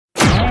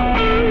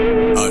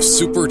a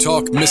Super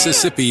Talk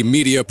Mississippi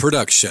media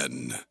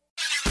production.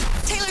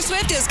 Taylor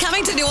Swift is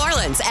coming to New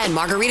Orleans, and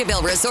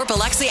Margaritaville Resort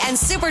Biloxi and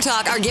Super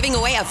Talk are giving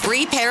away a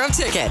free pair of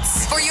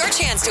tickets. For your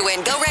chance to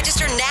win, go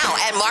register now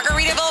at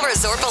Margaritaville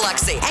Resort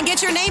Biloxi and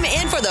get your name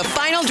in for the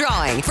final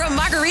drawing from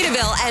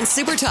Margaritaville and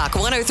Super Talk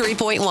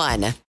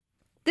 103.1.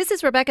 This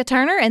is Rebecca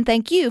Turner, and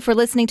thank you for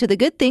listening to the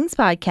Good Things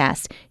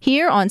Podcast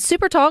here on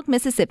Super Talk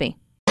Mississippi.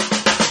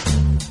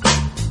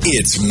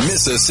 It's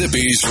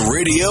Mississippi's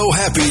Radio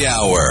Happy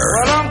Hour.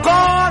 Well, I'm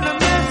going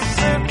to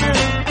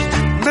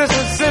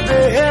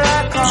Mississippi, here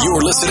I come.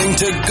 You're listening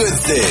to Good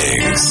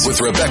Things with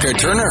Rebecca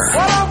Turner.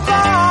 Well, I'm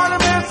going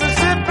to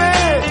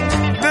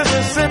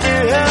Mississippi,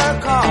 here I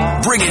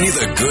come. Bringing you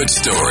the good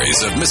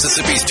stories of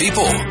Mississippi's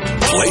people,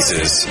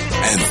 places,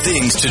 and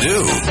things to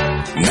do.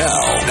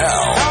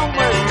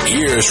 Now,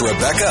 here's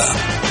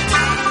Rebecca.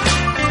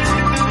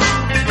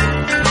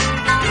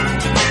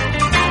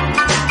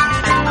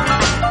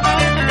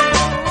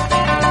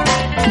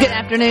 Good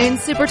afternoon,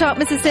 Super Talk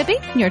Mississippi.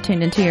 You're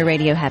tuned into your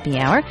Radio Happy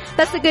Hour.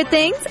 That's the Good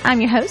Things.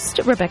 I'm your host,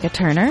 Rebecca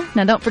Turner.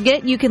 Now, don't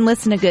forget, you can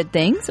listen to Good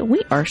Things.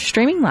 We are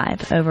streaming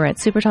live over at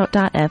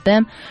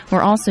supertalk.fm.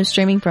 We're also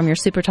streaming from your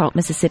Super Talk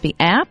Mississippi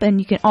app, and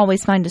you can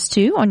always find us,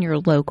 too, on your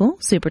local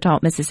Super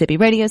Talk Mississippi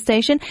radio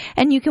station,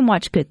 and you can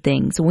watch Good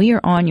Things. We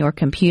are on your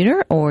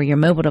computer or your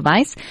mobile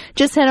device.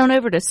 Just head on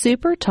over to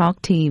Super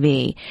Talk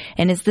TV.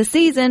 And it's the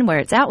season where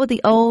it's out with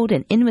the old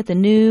and in with the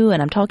new,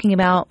 and I'm talking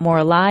about more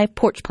alive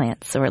porch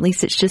plants, or at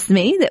least it's just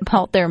me that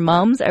bought their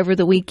mums over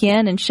the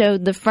weekend and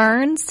showed the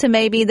ferns to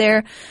maybe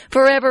their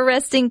forever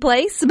resting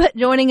place. But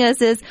joining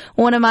us is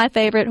one of my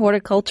favorite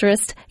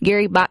horticulturists,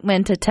 Gary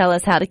Bachman, to tell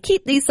us how to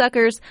keep these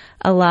suckers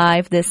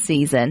alive this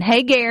season.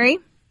 Hey, Gary.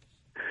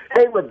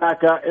 Hey,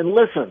 Rebecca. And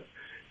listen,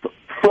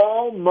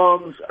 fall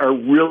mums are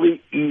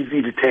really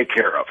easy to take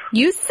care of.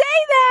 You say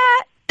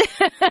that.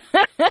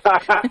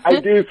 I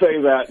do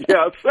say that,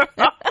 yes.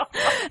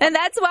 And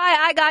that's why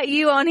I got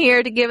you on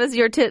here to give us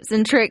your tips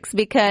and tricks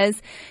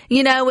because,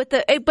 you know,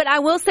 but I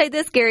will say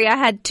this, Gary, I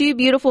had two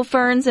beautiful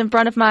ferns in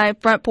front of my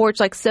front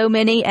porch, like so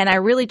many, and I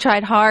really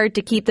tried hard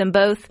to keep them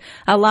both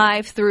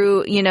alive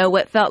through, you know,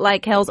 what felt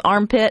like hell's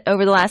armpit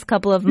over the last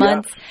couple of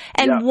months. Yes.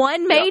 And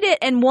one made it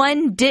and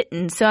one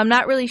didn't. So I'm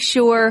not really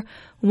sure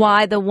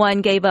why the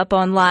one gave up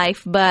on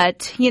life,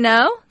 but, you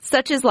know,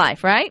 such is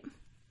life, right?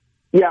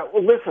 Yeah,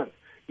 well, listen.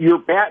 You're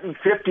batting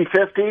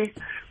 50-50,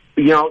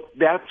 you know,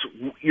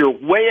 you're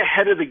way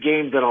ahead of the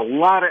game than a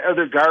lot of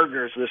other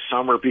gardeners this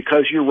summer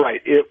because you're right,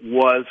 it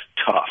was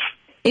tough.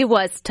 It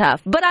was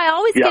tough, but I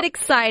always get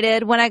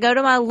excited when I go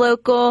to my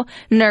local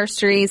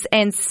nurseries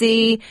and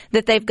see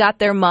that they've got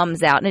their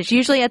mums out. And it's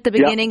usually at the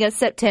beginning of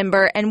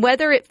September. And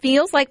whether it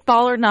feels like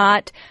fall or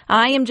not,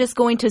 I am just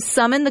going to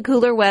summon the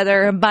cooler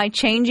weather by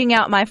changing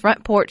out my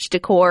front porch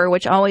decor,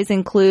 which always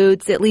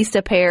includes at least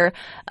a pair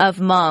of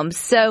mums.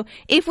 So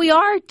if we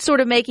are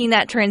sort of making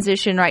that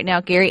transition right now,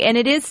 Gary, and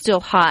it is still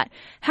hot,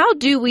 how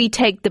do we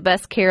take the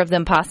best care of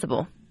them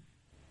possible?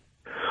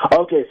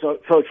 Okay, so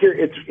here,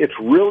 it's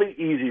really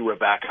easy,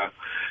 Rebecca.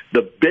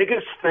 The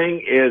biggest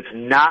thing is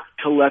not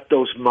to let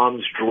those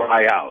mums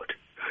dry out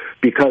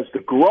because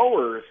the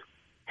growers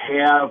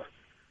have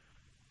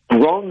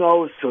grown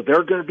those, so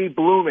they're going to be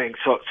blooming.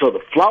 So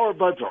the flower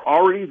buds are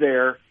already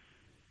there.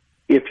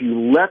 If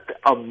you let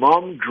a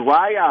mum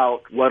dry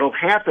out, what will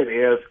happen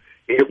is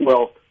it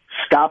will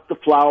stop the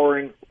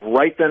flowering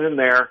right then and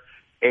there,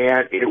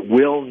 and it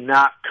will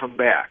not come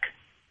back.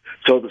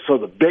 So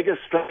the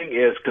biggest thing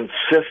is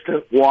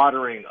consistent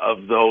watering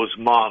of those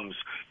mums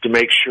to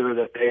make sure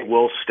that they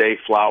will stay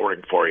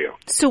flowering for you.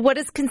 So what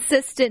does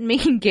consistent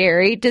mean,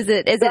 Gary? Is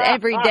it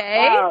every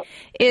day?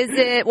 Is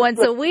it once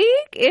a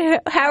week?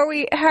 How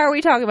are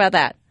we talking about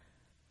that?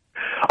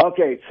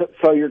 Okay,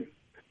 so you're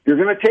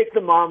going to take the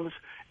mums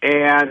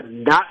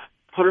and not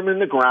put them in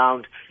the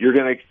ground. You're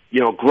going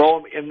to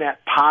grow them in that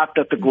pot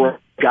that the grower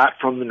got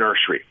from the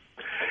nursery,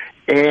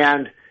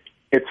 and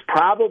it's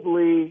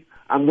probably,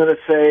 I'm going to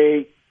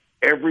say,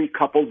 every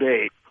couple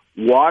days,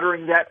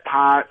 watering that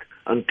pot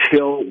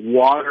until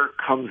water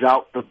comes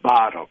out the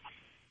bottom.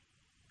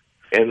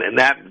 And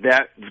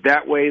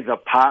that way the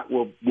pot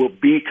will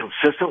be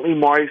consistently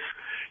moist.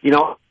 You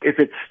know, if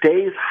it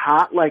stays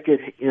hot like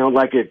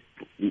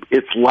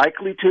it's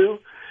likely to,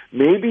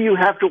 maybe you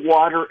have to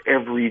water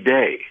every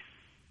day.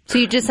 So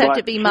you just have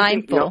to be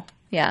mindful.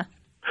 Yeah.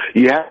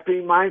 You have to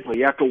be mindful.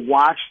 You have to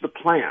watch the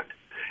plant.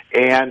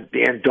 And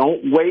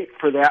don't wait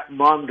for that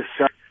mum to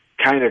start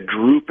kind of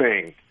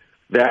drooping,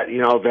 that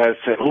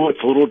said, oh, it's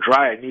a little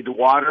dry, I need to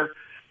water.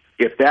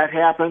 If that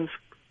happens,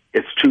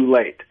 it's too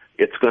late.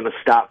 It's going to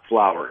stop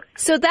flowering.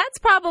 So that's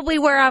probably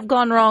where I've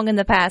gone wrong in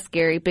the past,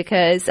 Gary,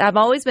 because I've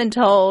always been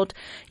told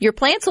your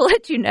plants will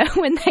let you know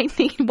when they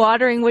need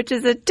watering, which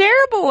is a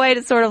terrible way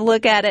to sort of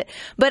look at it.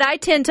 But I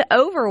tend to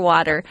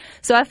overwater.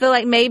 So I feel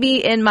like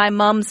maybe in my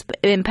mums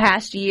in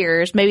past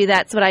years, maybe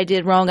that's what I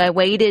did wrong. I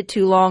waited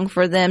too long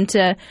for them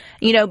to,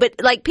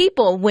 but like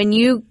people, when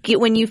you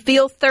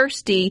feel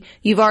thirsty,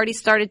 you've already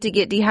started to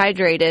get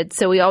dehydrated.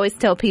 So we always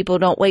tell people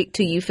don't wait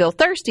till you feel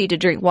thirsty to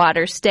drink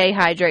water. Stay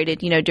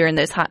hydrated, during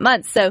those hot months.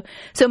 months.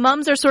 So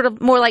mums are sort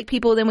of more like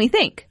people than we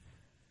think.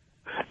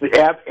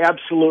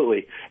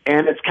 Absolutely.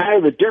 And it's kind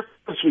of the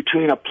difference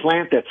between a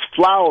plant that's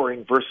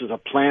flowering versus a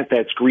plant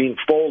that's green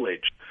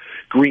foliage.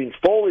 Green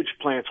foliage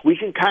plants, we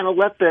can kind of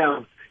let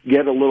them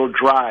get a little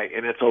dry,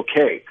 and it's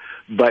okay.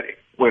 But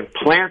when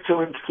plants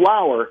are in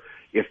flower,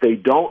 if they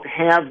don't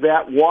have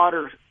that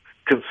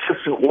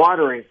consistent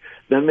watering,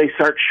 then they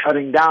start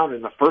shutting down.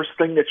 And the first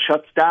thing that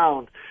shuts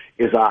down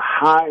is a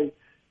high,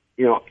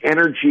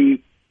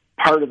 energy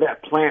part of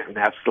that plant, and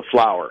that's the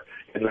flower.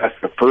 And that's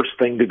the first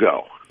thing to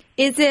go.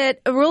 Is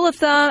it a rule of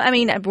thumb?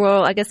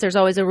 I guess there's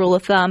always a rule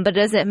of thumb, but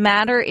does it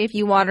matter if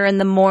you water in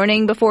the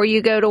morning before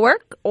you go to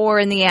work or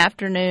in the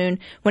afternoon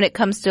when it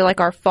comes to like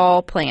our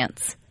fall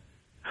plants?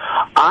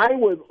 I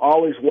would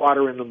always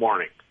water in the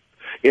morning.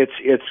 It's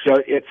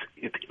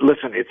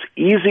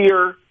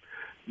easier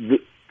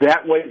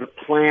that way. The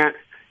plant,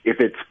 if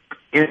it's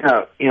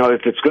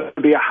if it's going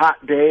to be a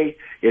hot day,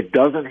 it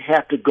doesn't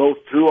have to go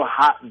through a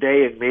hot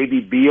day and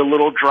maybe be a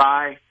little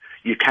dry.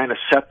 You kind of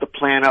set the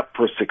plant up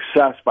for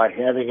success by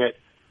having it,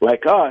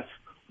 like us,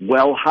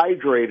 well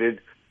hydrated,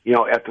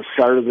 at the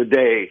start of the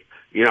day,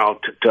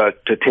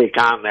 to take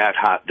on that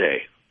hot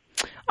day.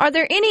 Are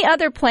there any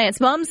other plants?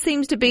 Mum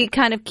seems to be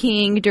kind of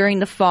king during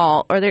the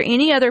fall. Are there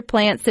any other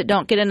plants that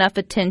don't get enough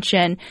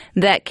attention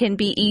that can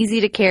be easy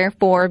to care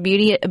for,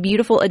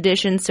 beautiful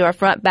additions to our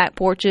front, back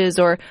porches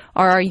or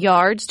our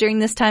yards during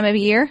this time of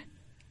year?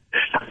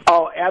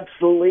 Oh,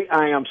 absolutely.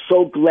 I am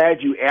so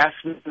glad you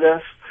asked me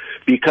this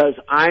because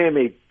I am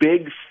a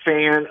big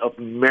fan of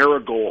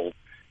marigold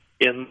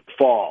in the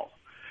fall.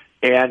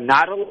 And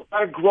not a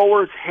lot of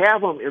growers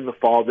have them in the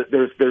fall.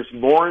 There's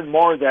more and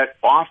more that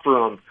offer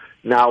them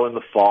now in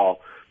the fall.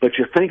 But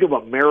you think of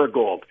a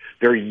marigold,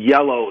 they're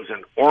yellows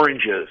and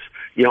oranges,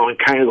 and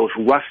kind of those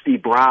rusty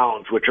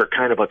browns, which are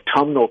kind of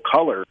autumnal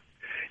color.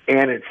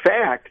 And in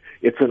fact,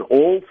 it's an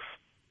old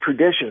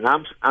tradition.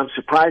 I'm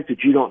surprised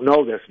that you don't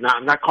know this. Now,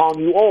 I'm not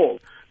calling you old,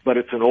 but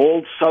it's an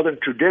old Southern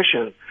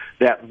tradition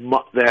that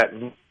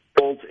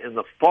marigolds in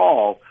the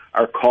fall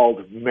are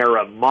called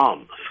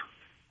marimums.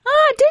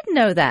 Oh, I didn't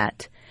know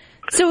that.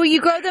 So will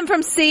you grow them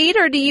from seed,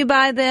 or do you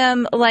buy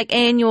them like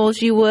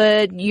annuals you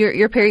would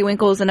your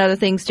periwinkles and other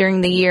things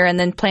during the year and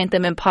then plant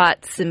them in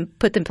pots and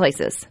put them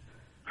places?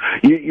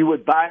 You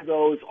would buy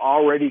those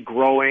already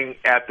growing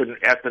at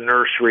the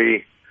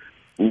nursery,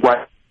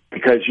 right?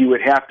 Because you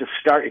would have to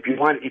start if you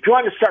want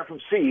to start from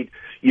seed,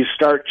 you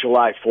start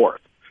July 4th.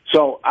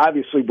 So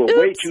obviously we're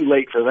way too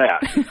late for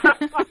that.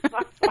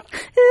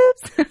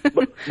 Oops.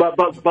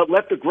 but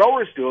let the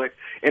growers do it.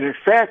 And in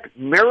fact,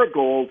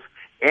 marigolds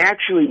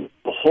actually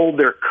hold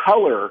their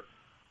color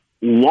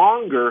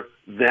longer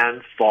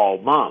than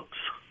fall mums.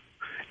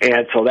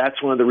 And so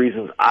that's one of the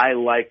reasons I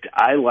like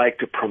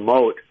to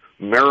promote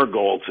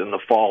marigolds in the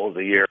fall of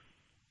the year.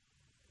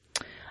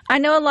 I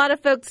know a lot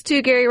of folks,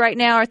 too, Gary, right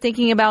now are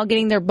thinking about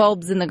getting their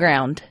bulbs in the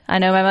ground. I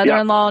know my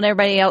mother-in-law and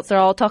everybody else are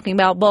all talking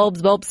about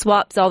bulbs, bulb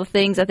swaps, all the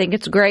things. I think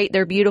it's great.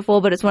 They're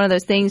beautiful, but it's one of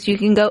those things you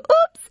can go,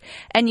 oops,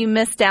 and you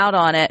missed out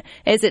on it.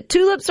 Is it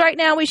tulips right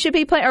now we should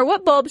be planting, or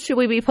what bulbs should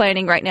we be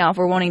planting right now if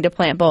we're wanting to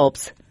plant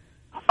bulbs?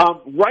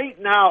 Right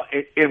now,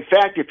 in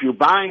fact, if you're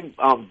buying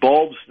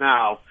bulbs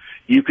now,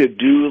 you could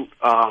do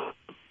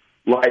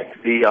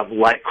like the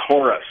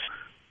Lycoris,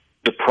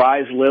 the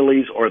prize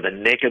lilies, or the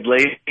naked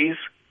ladies.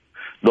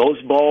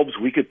 Those bulbs,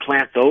 we could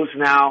plant those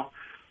now.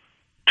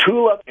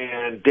 Tulip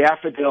and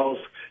daffodils,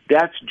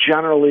 that's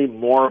generally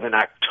more of an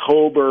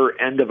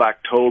end of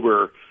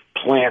October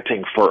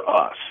planting for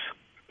us.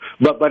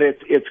 But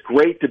it's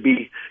great to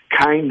be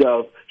kind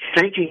of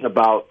thinking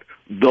about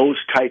those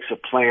types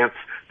of plants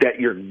that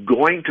you're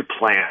going to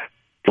plant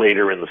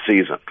later in the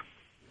season.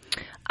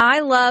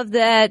 I love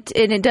that,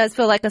 and it does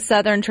feel like a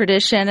Southern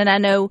tradition, and I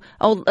know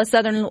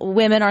Southern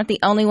women aren't the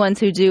only ones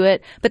who do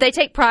it, but they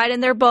take pride in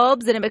their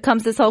bulbs, and it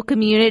becomes this whole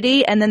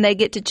community, and then they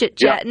get to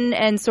chit-chatting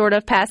and sort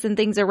of passing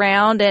things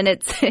around, and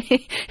it's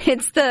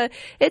the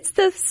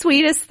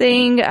sweetest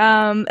thing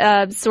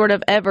sort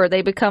of ever.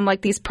 They become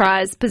like these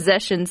prized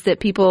possessions that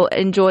people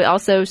enjoy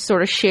also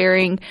sort of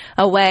sharing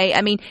away.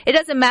 I mean, it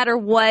doesn't matter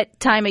what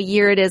time of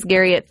year it is,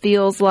 Gary, it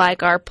feels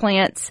like our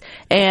plants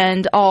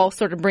and all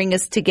sort of bring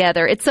us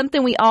together. It's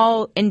something we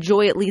all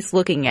enjoy at least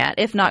looking at,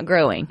 if not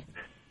growing.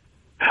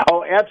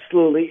 Oh,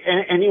 absolutely.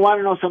 And you want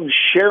to know something?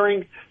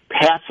 Sharing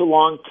pass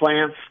along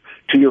plants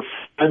to your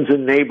friends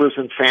and neighbors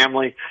and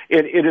family.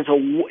 It's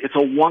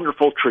a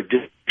wonderful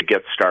tradition to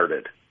get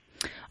started.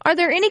 Are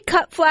there any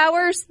cut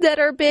flowers that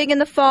are big in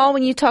the fall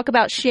when you talk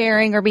about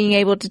sharing or being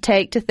able to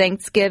take to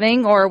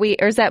Thanksgiving, or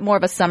is that more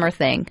of a summer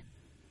thing?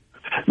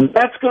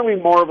 That's going to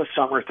be more of a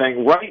summer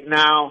thing. Right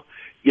now,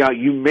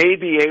 you may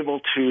be able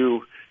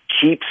to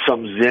keep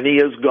some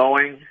zinnias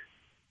going,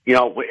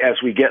 as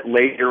we get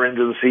later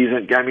into the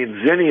season. I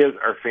mean, zinnias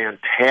are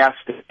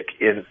fantastic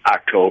in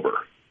October.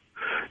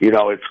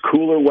 It's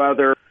cooler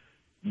weather.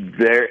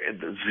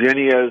 The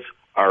zinnias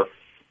are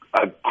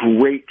a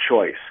great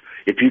choice.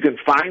 If you can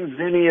find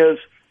zinnias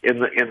in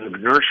the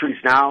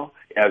nurseries now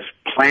as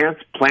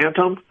plants, plant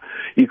them.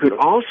 You could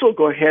also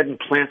go ahead and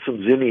plant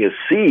some zinnia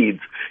seeds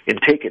and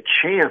take a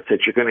chance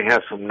that you're going to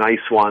have some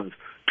nice ones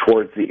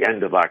towards the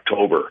end of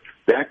October.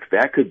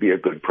 That could be a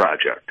good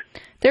project.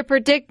 They're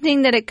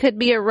predicting that it could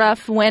be a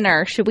rough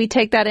winter. Should we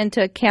take that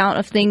into account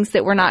of things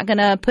that we're not going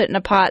to put in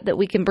a pot that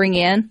we can bring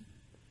in?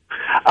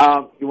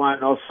 You want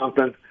to know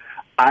something?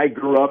 I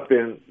grew up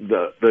in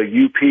the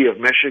UP of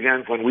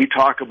Michigan. When we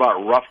talk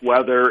about rough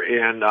weather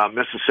in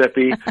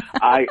Mississippi,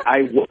 I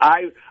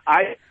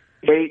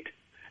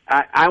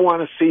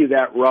want to see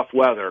that rough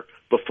weather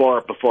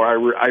before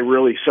I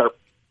really start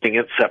thinking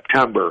in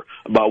September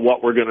about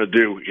what we're going to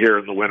do here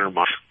in the winter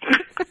months.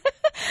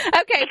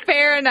 Okay,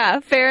 fair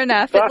enough.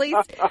 At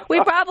least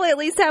we probably at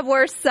least have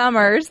worse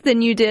summers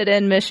than you did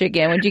in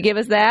Michigan. Would you give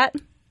us that?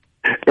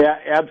 Yeah,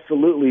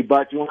 absolutely.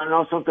 But you want to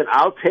know something?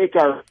 I'll take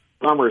our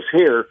summers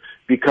here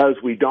because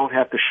we don't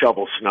have to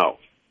shovel snow.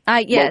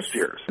 Yes,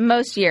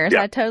 most years.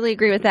 Yeah. I totally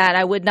agree with that.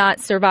 I would not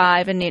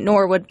survive, and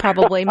nor would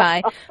probably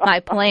my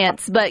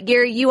plants. But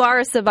Gary, you are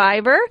a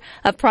survivor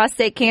of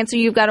prostate cancer.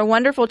 You've got a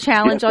wonderful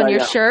challenge on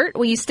your shirt.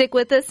 Will you stick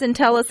with us and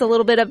tell us a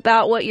little bit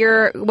about what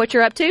you're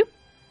up to?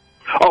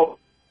 Oh,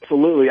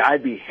 absolutely.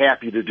 I'd be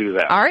happy to do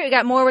that. All right, we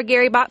got more with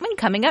Gary Bachman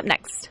coming up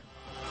next.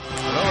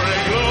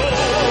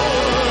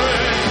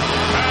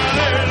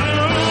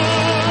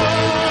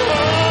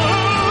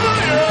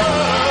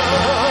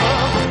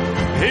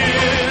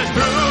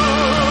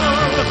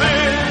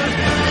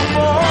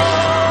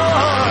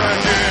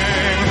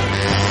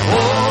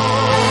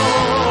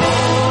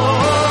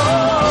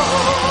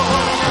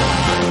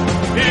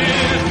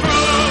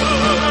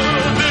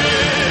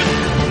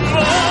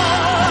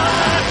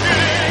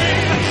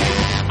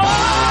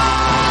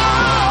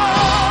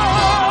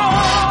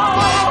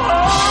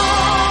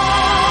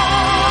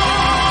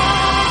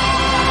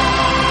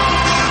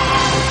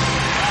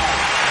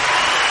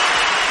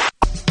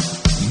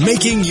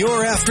 Making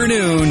your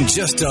afternoon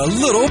just a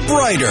little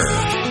brighter.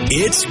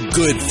 It's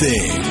Good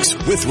Things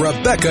with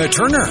Rebecca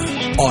Turner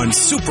on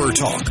Super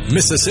Talk,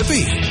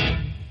 Mississippi.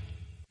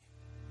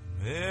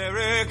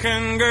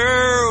 American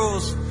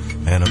girls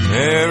and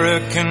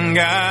American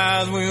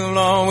guys, we'll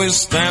always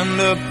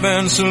stand up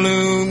and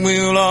salute.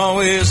 We'll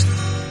always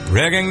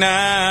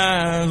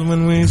recognize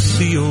when we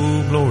see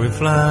old glory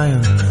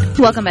flying.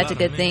 Welcome back to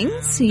Good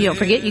Things. You don't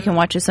forget you can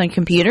watch us on your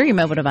computer, your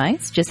mobile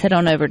device. Just head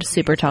on over to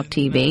Super Talk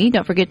TV.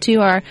 Don't forget to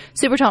our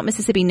Super Talk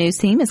Mississippi news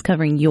team is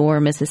covering your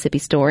Mississippi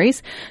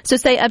stories. So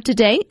stay up to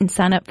date and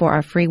sign up for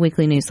our free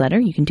weekly newsletter.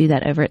 You can do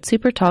that over at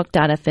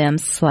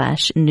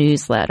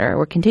supertalk.fm/newsletter.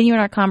 We're continuing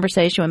our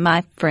conversation with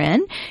my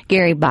friend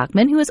Gary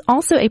Bachman, who is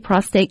also a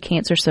prostate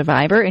cancer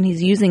survivor, and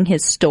he's using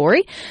his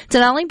story to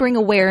not only bring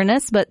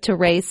awareness but to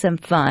raise some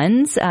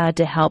funds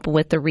to help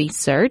with the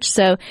research.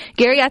 So,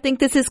 Gary, I think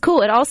this is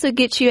cool. It also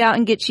gets you out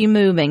and gets you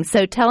moving.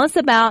 So tell us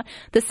about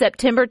the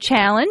September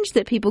challenge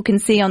that people can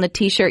see on the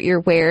T-shirt you're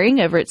wearing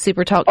over at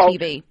Super Talk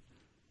TV.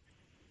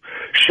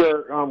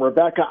 Sure,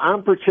 Rebecca.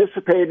 I'm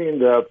participating in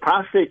the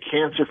Prostate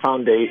Cancer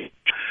Foundation.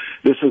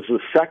 This is the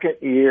second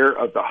year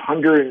of the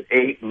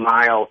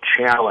 108-mile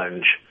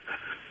challenge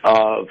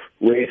of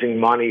raising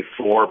money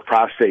for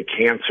prostate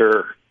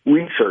cancer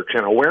research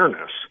and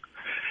awareness.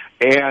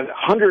 And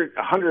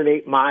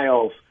 108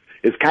 miles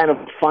is kind of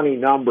a funny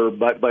number,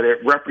 but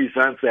it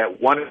represents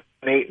that 1 in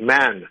 8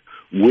 men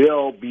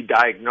will be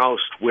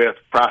diagnosed with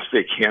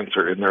prostate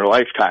cancer in their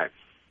lifetime.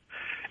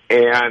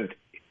 And,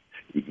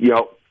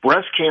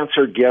 breast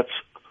cancer gets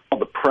all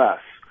the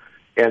press,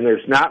 and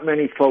there's not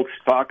many folks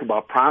talk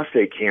about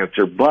prostate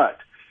cancer, but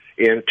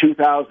in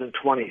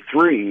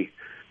 2023,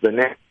 the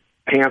National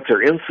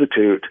Cancer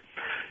Institute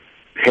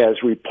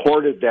has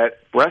reported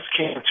that breast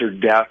cancer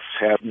deaths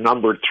have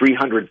numbered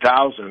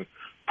 300,000,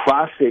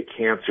 prostate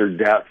cancer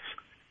deaths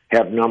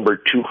have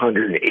numbered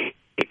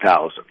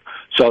 280,000.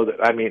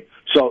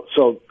 So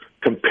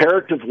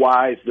comparative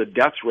wise, the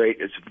death rate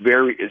is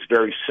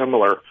very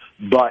similar,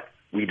 but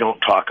we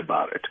don't talk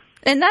about it.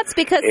 And that's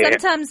because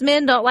sometimes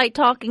men don't like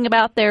talking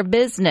about their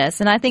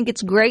business. And I think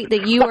it's great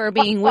that you are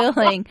being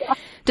willing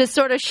to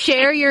sort of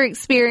share your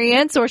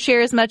experience or share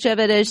as much of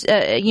it as,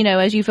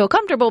 as you feel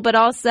comfortable, but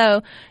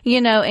also,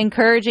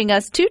 encouraging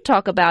us to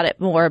talk about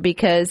it more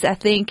because I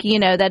think,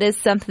 that is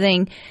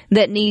something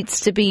that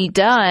needs to be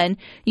done.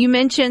 You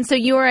mentioned, so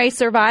you are a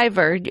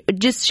survivor.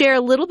 Just share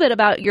a little bit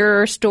about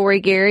your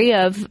story, Gary,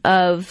 of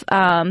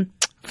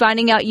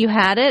finding out you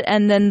had it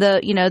and then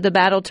the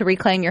battle to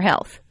reclaim your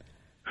health.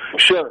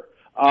 Sure.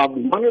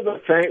 One of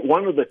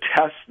the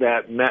tests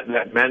that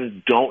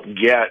men don't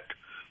get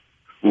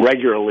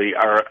regularly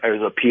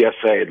is a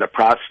PSA, the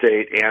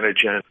prostate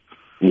antigen,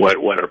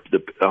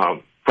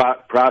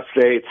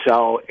 prostate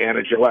cell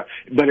antigen,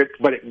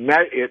 but it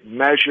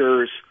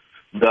measures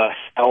the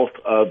health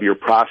of your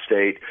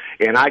prostate,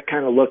 and I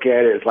kind of look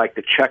at it as like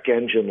the check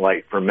engine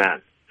light for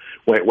men.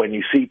 When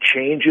you see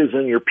changes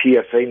in your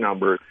PSA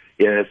number,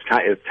 it's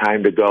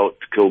time to go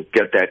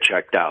get that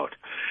checked out.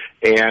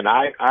 And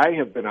I'm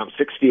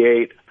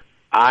 68.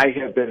 I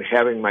have been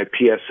having my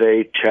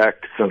PSA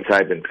checked since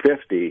I've been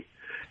 50.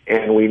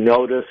 and we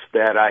noticed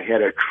that I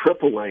had a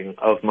tripling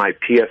of my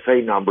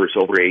PSA numbers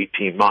over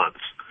 18 months,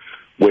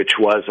 which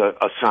was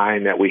a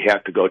sign that we had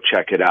to go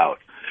check it out.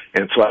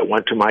 And so I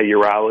went to my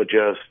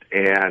urologist,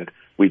 and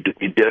we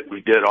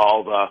did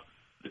all the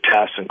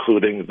tests,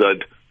 including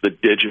the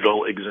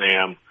digital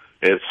exam.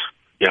 It's,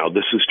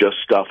 this is just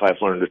stuff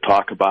I've learned to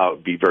talk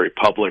about, be very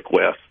public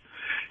with,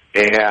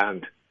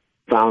 and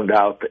found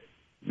out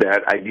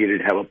that I needed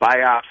to have a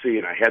biopsy,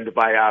 and I had the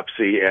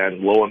biopsy,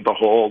 and lo and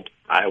behold,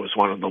 I was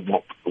one of the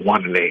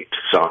 1 in 8.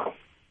 So.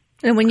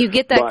 And when you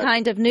get that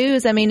kind of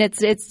news, I mean,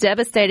 it's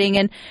devastating.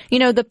 And,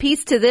 the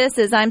piece to this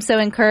is I'm so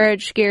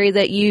encouraged, Gary,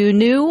 that you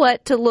knew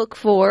what to look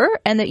for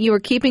and that you were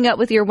keeping up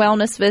with your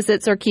wellness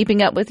visits or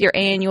keeping up with your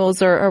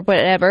annuals or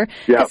whatever.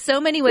 Because so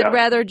many would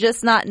rather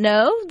just not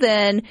know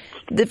than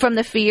from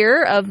the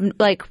fear of,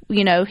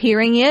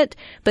 hearing it.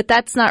 But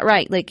that's not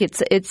right. Like,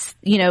 it's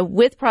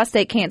with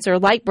prostate cancer,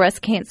 like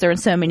breast cancer and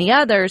so many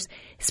others,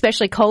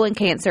 especially colon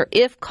cancer,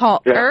 if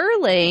caught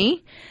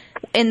early,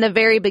 in the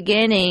very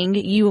beginning,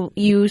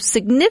 you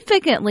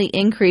significantly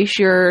increase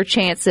your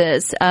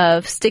chances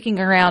of sticking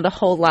around a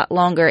whole lot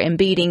longer and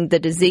beating the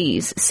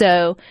disease.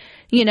 So,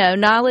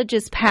 knowledge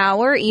is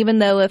power, even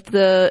though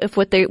if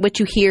what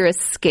you hear is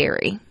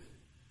scary.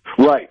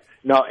 Right.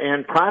 No,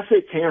 and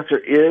prostate cancer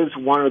is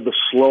one of the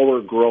slower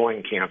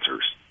growing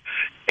cancers.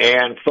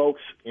 And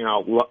folks,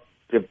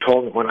 have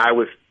told me when I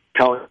was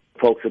telling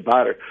folks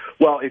about it,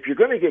 well, if you're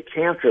going to get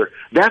cancer,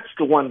 that's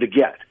the one to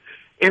get.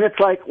 And it's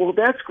like, well,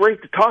 that's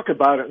great to talk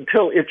about it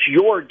until it's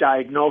your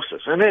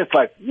diagnosis. And then it's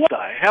like, what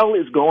the hell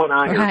is going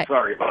on here?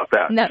 Sorry about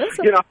that. No,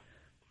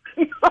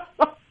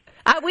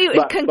 we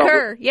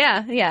concur.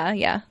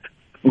 Yeah.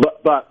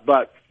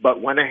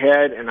 But went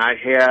ahead and I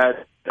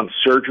had some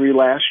surgery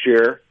last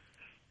year.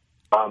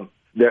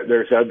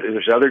 There's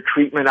other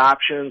treatment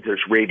options.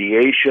 There's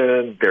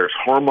radiation. There's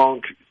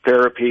hormone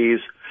therapies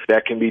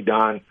that can be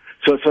done.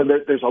 So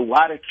there's a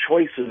lot of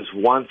choices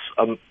once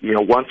a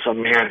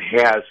man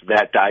has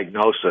that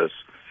diagnosis,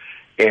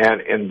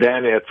 and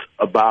then it's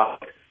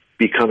about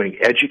becoming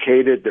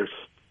educated. There's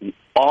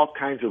all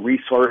kinds of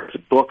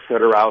resources, books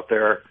that are out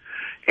there,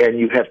 and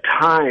you have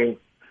time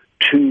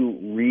to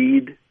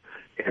read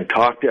and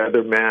talk to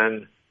other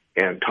men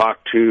and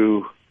talk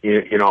to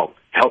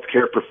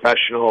healthcare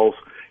professionals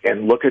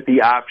and look at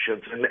the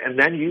options, and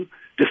then you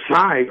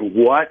decide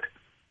what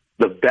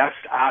the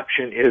best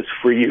option is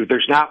for you.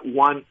 There's not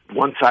one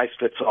size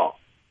fits all.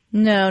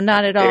 No,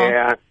 not at all.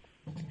 And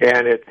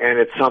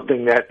it's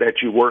something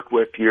that you work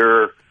with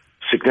your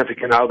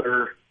significant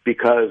other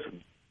because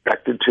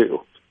expected to.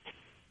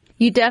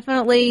 You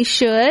definitely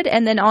should.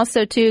 And then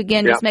also, too,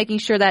 again, just making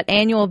sure that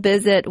annual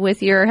visit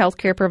with your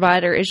healthcare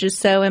provider is just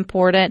so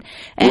important.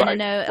 And I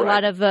know a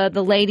lot of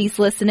the ladies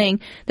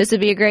listening, this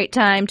would be a great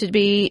time to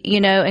be,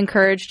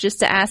 encouraged just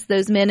to ask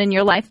those men in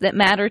your life that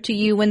matter to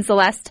you, when's the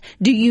last,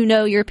 do you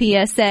know your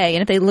PSA?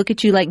 And if they look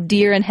at you like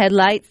deer in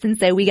headlights and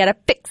say, we got to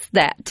fix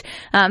that,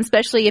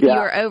 especially if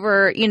you're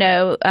over,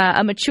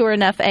 a mature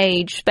enough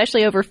age,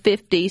 especially over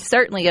 50,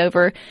 certainly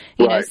over,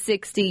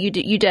 60,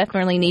 you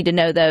definitely need to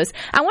know those.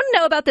 I want to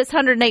know about this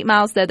 108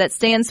 miles, though. That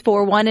stands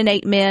for 1 in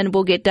 8 men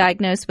will get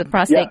diagnosed with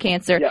prostate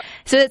cancer. Yeah.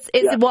 So it's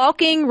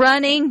walking,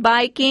 running,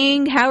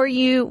 biking. How are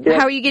you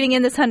getting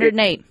in this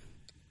 108?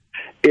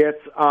 It's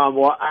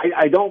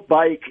I don't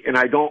bike and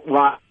I don't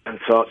run,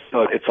 so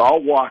it's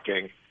all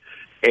walking.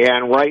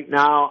 And right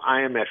now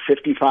I am at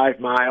 55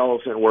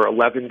 miles and we're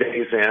 11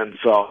 days in.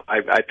 So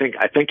I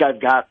think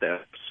I've got this.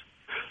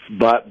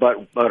 But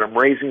I'm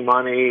raising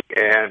money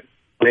and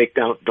make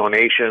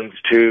donations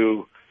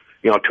to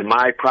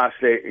my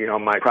prostate,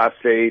 my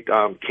prostate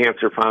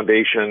cancer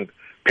foundation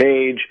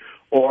page,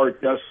 or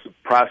just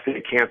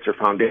Prostate Cancer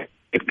Foundation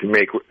can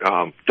make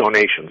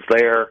donations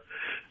there.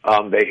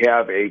 They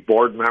have a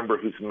board member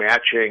who's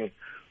matching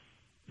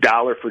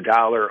dollar for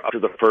dollar up to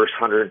the first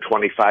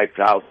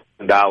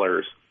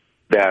 $125,000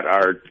 that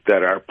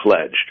are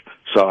pledged.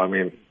 So I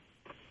mean,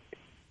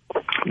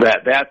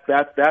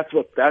 that's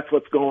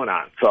what's going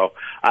on. So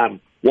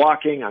I'm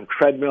walking, I'm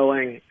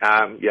treadmilling.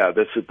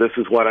 This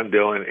is what I'm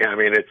doing. I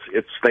mean,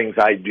 it's things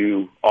I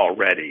do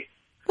already.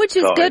 Which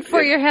is good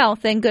for your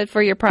health and good for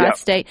your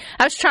prostate. Yep.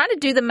 I was trying to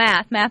do the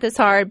math. Math is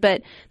hard,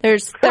 but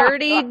there's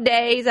 30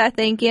 days, I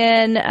think,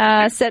 in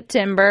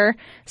September.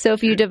 So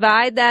if you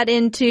divide that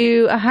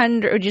into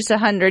 100, or just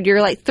 100,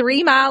 you're like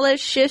 3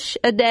 miles-ish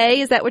a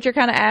day. Is that what you're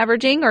kind of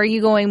averaging, or are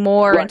you going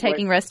more and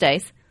taking rest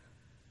days?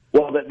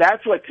 Well,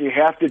 that's what you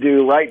have to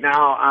do. Right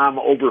now, I'm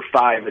over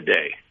 5 a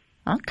day.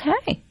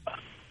 Okay.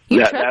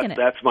 You're trucking it.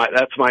 That's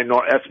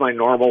my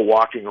normal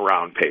walking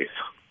around pace.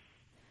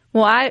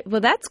 Well,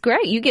 that's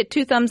great. You get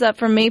 2 thumbs up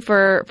from me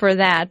for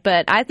that.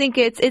 But I think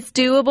it's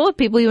doable if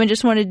people even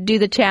just want to do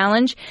the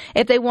challenge.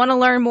 If they want to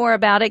learn more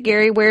about it,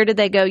 Gary, where do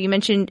they go? You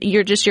mentioned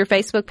your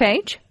Facebook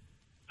page?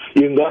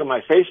 You can go to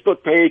my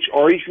Facebook page,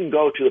 or you can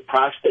go to the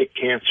Prostate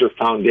Cancer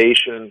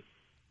Foundation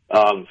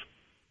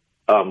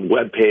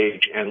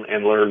webpage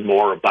and learn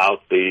more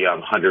about the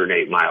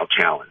 108-mile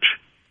challenge.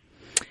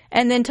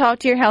 And then talk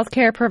to your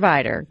healthcare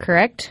provider,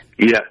 correct?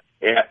 Yeah.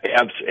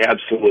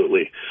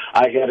 Absolutely.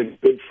 I had a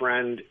good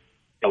friend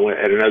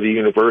at another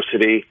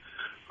university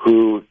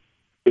who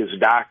his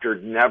doctor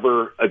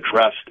never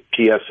addressed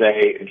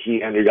PSA, and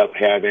he ended up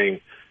having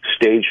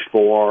stage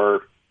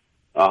 4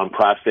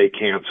 prostate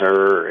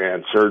cancer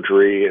and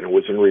surgery, and it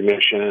was in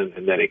remission,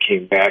 and then it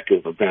came back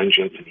with a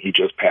vengeance, and he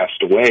just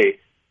passed away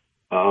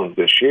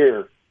this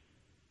year.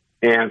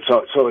 And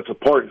so it's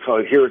important.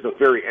 So here's a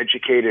very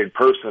educated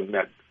person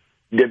that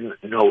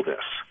didn't know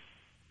this.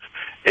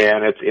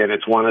 And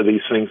it's one of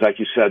these things, like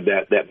you said,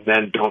 that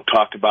men don't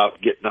talk about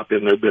getting up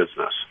in their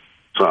business.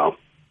 So.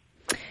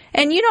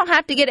 And you don't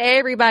have to get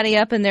everybody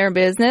up in their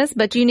business,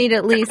 but you need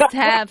at least to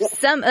have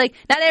some, like,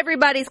 not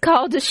everybody's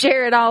called to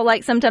share it all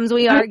like sometimes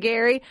we are,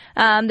 Gary,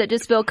 that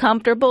just feel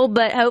comfortable,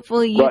 but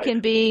hopefully you can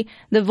be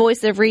the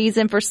voice of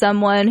reason for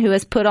someone who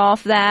has put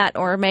off that,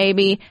 or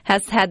maybe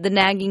has had the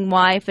nagging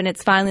wife and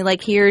it's finally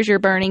like, here's your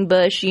burning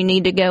bush, you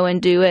need to go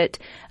and do it,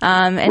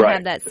 and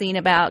have that seen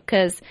about,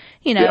 because,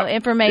 you know,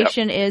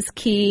 information is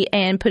key,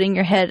 and putting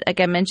your head,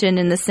 like I mentioned,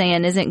 in the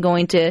sand isn't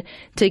going to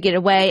get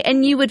away.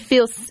 And you would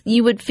feel,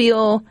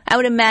 I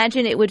would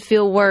imagine it would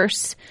feel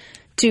worse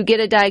to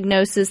get a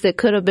diagnosis that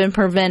could have been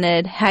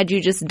prevented had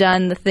you just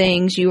done the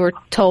things you were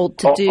told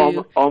to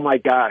do. Oh my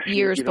gosh!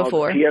 Years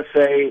before. The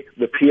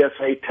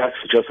PSA test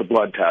is just a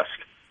blood test,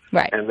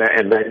 right? And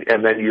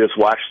then you just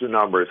watch the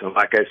numbers. And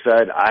like I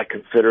said, I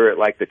consider it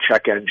like the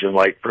check engine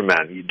light for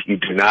men. You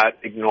do not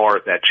ignore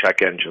that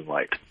check engine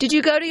light. Did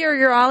you go to your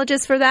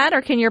urologist for that,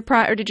 or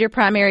did your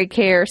primary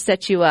care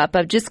set you up?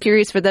 I'm just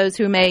curious for those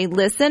who may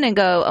listen and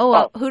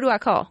go, who do I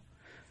call?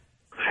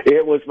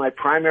 It was my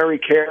primary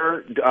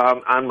care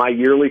on my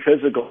yearly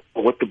physical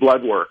with the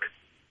blood work.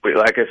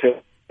 Like I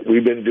said,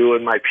 we've been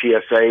doing my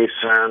PSA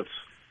since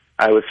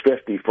I was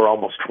 50 for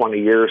almost 20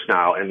 years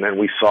now, and then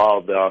we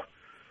saw the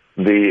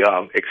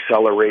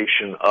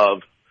acceleration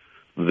of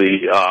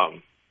the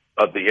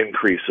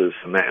increases,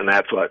 and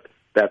that's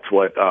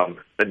what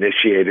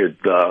initiated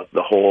the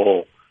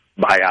whole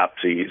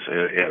biopsies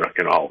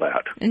and all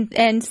that,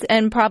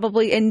 and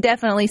probably and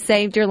definitely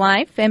saved your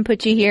life and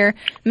put you here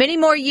many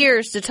more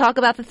years to talk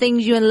about the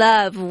things you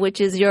love,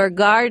 which is your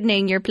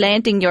gardening, your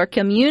planting, your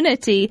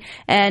community,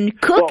 and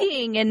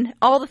cooking, and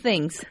all the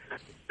things.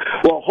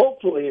 Well,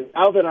 hopefully,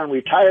 now that I'm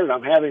retired,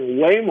 I'm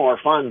having way more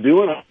fun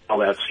doing all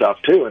that stuff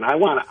too, and I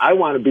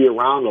want to be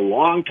around a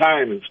long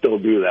time and still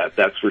do that.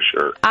 That's for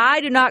sure.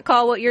 I do not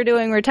call what you're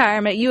doing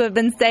retirement. You have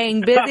been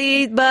staying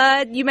busy,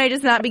 bud. You may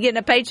just not be getting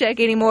a paycheck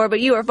anymore,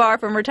 but you are far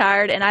from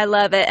retired, and I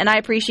love it, and I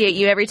appreciate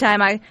you. Every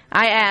time I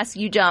ask,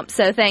 you jump.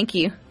 So thank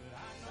you.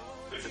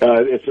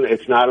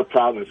 It's not a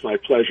problem. It's my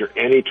pleasure.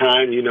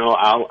 Anytime,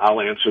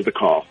 I'll answer the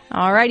call.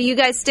 All righty, you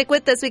guys stick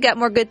with us. We got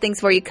more good things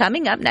for you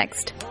coming up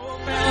next.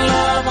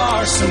 Love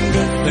are some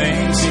good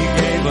things he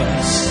gave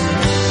us,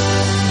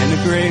 and the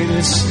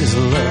greatest is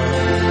love. The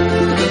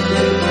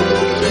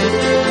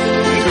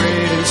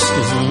greatest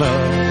is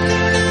love.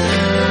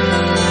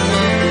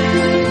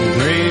 The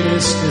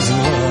greatest is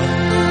love.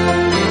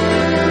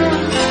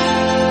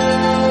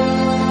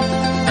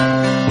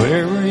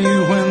 Where were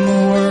you when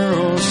the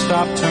world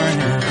stopped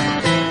turning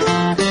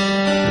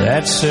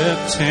that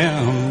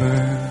September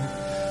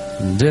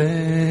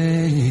day?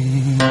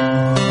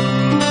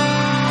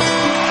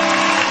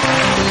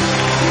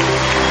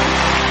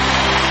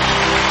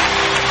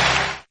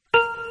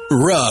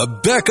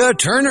 Rebecca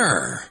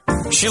Turner.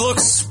 She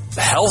looks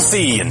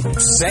healthy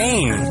and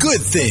sane.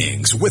 Good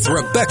Things with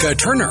Rebecca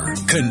Turner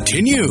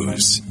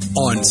continues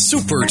on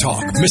Super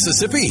Talk,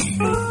 Mississippi.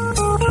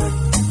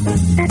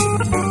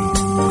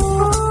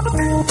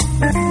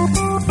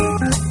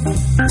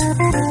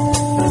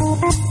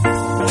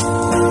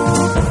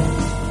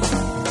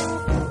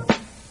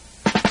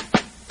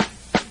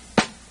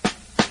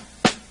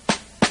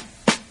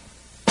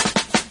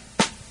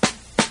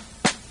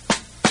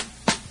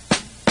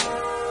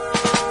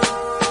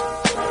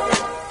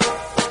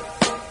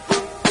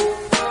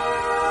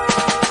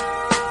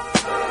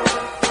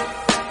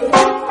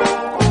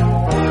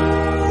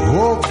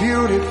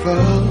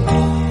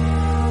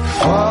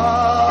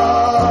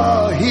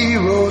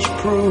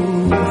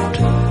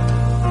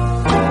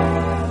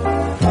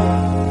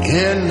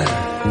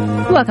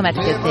 Welcome back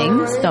to Good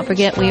Things. Don't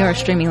forget, we are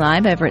streaming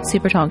live over at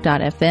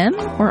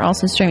supertalk.fm. We're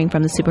also streaming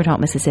from the Supertalk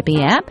Mississippi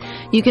app.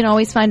 You can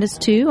always find us,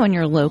 too, on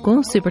your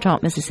local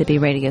Supertalk Mississippi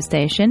radio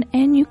station,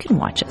 and you can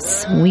watch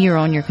us. We are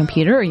on your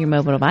computer or your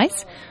mobile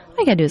device. All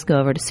you got to do is go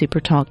over to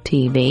Supertalk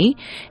TV.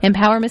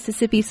 Empower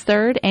Mississippi's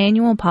 3rd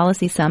Annual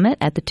Policy Summit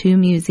at the two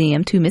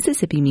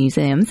Mississippi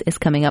museums is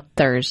coming up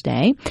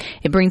Thursday.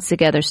 It brings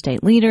together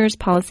state leaders,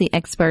 policy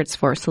experts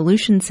for a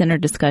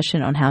solution-centered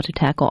discussion on how to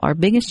tackle our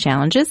biggest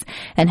challenges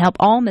and help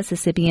all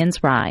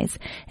Mississippians rise.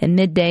 And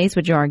Middays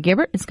with Jar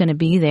Gibbert is going to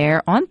be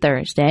there on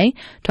Thursday,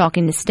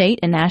 talking to state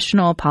and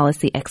national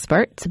policy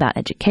experts about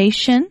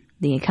education,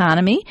 the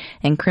economy,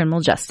 and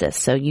criminal justice.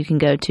 So you can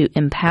go to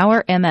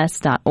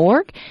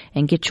empowerms.org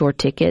and get your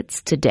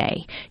tickets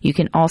today. You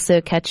can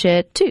also catch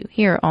it, too,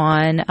 here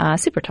on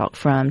Super Talk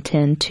from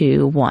 10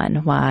 to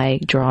 1 while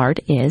Gerard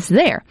is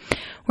there.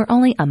 We're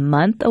only a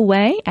month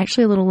away,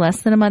 actually a little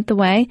less than a month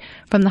away,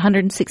 from the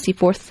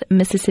 164th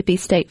Mississippi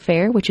State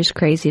Fair, which is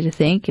crazy to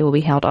think. It will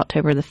be held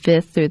October the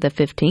 5th through the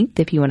 15th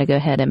if you want to go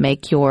ahead and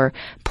make your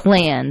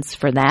plans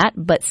for that.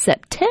 But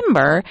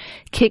September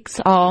kicks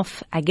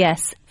off, I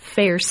guess,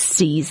 fair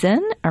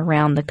season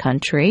around the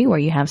country, where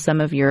you have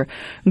some of your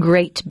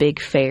great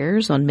big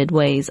fairs on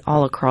midways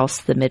all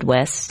across the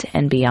Midwest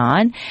and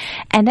beyond.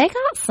 And they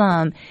got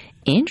some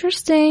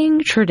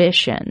interesting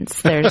traditions.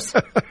 There's,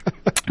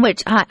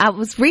 which I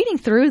was reading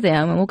through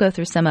them, and we'll go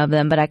through some of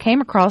them, but I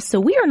came across, so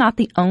we are not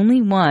the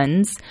only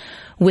ones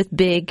with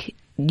big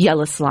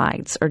yellow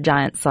slides or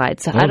giant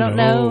slides. So I don't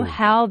know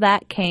how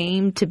that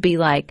came to be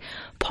like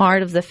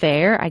part of the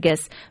fair. I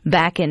guess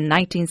back in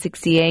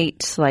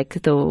 1968,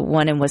 like the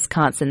one in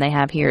Wisconsin they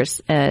have here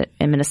in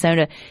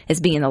Minnesota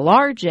is being the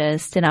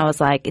largest. And I was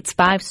like, it's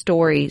 5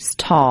 stories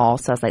tall.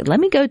 So I was like,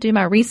 let me go do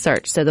my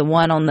research. So the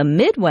one on the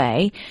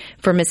Midway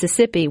for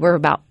Mississippi, we're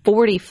about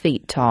 40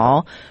 feet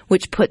tall,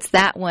 which puts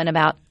that one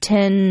about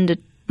 10 to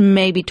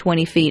maybe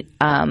 20 feet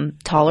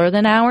taller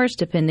than ours,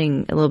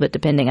 depending. I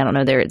don't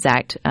know their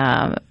exact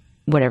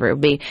whatever it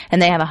would be.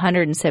 And they have a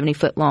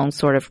 170-foot long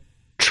sort of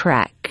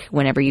track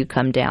whenever you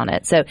come down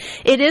it. So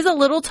it is a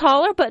little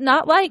taller, but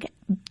not like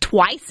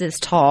twice as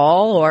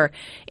tall or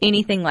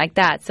anything like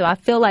that. So I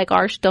feel like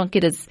ours don't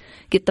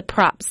get the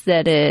props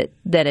that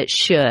it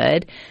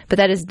should. But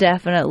that is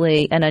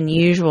definitely an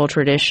unusual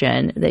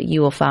tradition that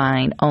you will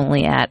find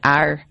only at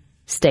our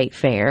state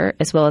fair,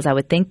 as well as I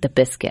would think the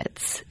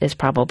biscuits is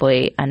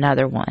probably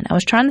another one. I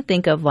was trying to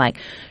think of like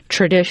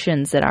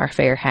traditions that our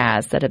fair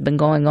has that have been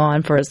going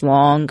on for as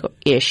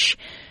long-ish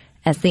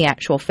as the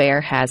actual fair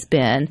has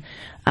been.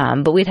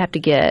 But we'd have to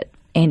get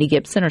Andy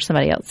Gibson or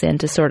somebody else in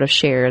to sort of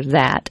share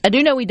that. I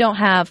do know we don't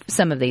have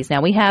some of these.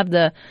 Now we have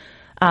the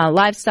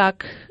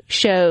livestock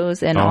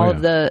shows and all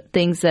of the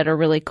things that are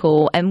really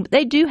cool. And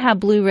they do have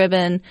blue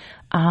ribbon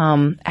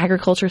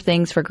agriculture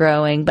things for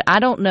growing, but I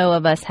don't know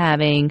of us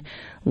having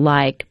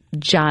like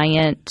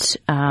giant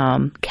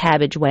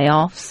cabbage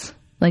weigh-offs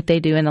like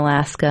they do in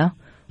Alaska,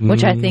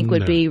 which I think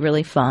would be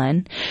really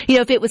fun. You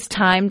know, if it was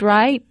timed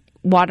right,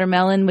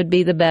 watermelon would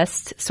be the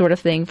best sort of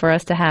thing for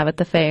us to have at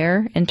the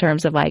fair in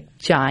terms of like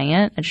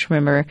giant. I just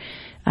remember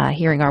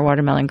hearing our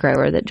watermelon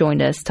grower that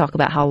joined us talk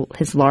about how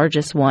his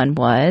largest one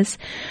was.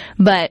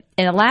 But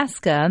in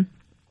Alaska,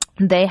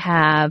 they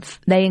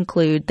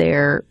include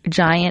their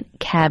giant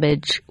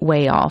cabbage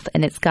weigh-off,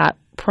 and it's got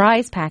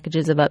prize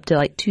packages of up to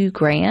like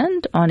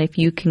 $2,000 on if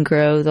you can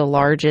grow the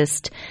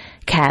largest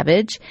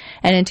cabbage.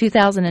 And in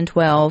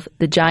 2012,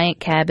 the giant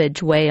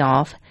cabbage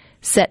weigh-off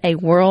set a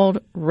world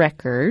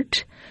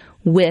record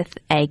with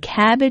a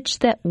cabbage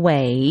that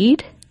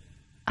weighed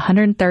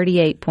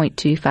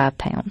 138.25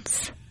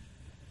 pounds.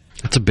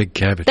 That's a big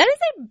cabbage. That is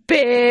a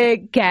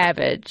big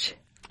cabbage.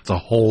 It's a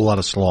whole lot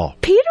of slaw.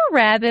 Peter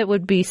Rabbit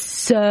would be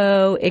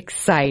so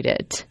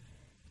excited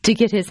to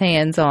get his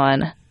hands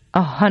on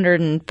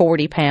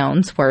 140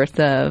 pounds worth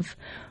of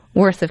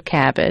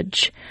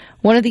cabbage.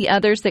 One of the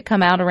others that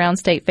come out around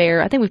State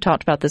Fair, I think we've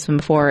talked about this one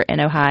before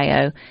in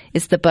Ohio,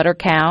 is the butter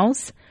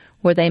cows,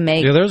 where they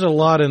make... Yeah, there's a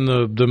lot in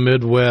the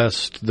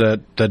Midwest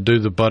that do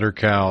the butter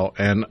cow,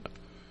 and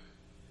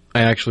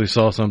I actually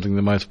saw something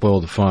that might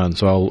spoil the fun,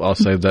 so I'll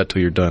save that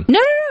till you're done. No,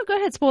 go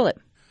ahead, spoil it.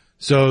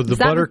 So the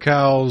butter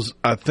cows,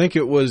 I think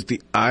it was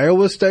the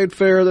Iowa State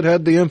Fair that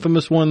had the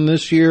infamous one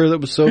this year that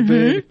was so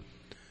big.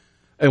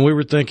 And we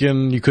were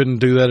thinking you couldn't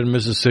do that in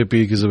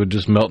Mississippi because it would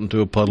just melt into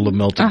a puddle of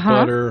melted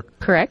butter.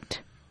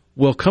 Correct.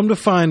 Well, come to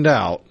find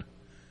out,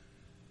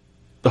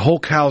 the whole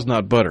cow's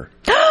not butter.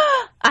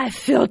 I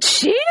feel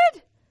cheated.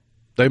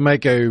 They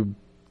make a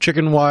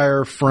chicken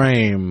wire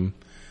frame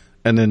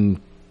and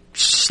then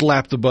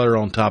slap the butter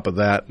on top of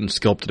that and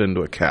sculpt it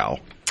into a cow.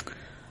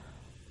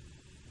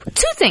 2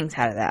 things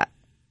out of that.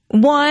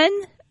 One,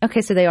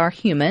 okay, so they are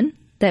human.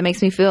 That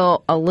makes me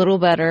feel a little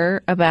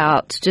better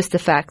about just the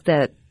fact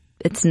that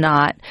it's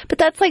not. But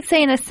that's like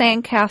saying a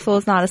sandcastle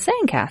is not a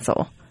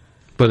sandcastle.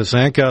 But a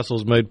sandcastle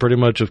is made pretty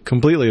much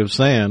completely of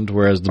sand,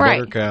 whereas the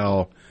butter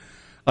cow,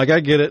 like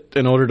I get it,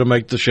 in order to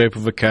make the shape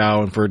of a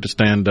cow and for it to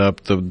stand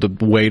up, the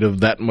weight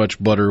of that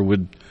much butter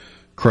would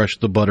crush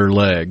the butter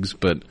legs.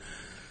 But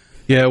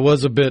yeah, it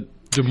was a bit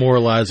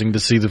demoralizing to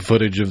see the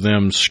footage of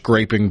them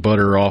scraping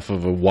butter off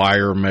of a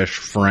wire mesh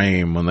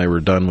frame when they were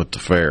done with the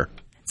fair.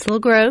 It's a little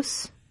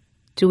gross.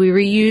 Do we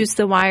reuse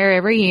the wire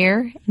every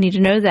year? Need to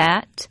know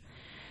that.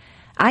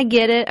 I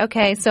get it.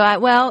 Okay, so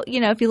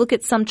if you look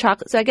at some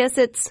chocolate, so I guess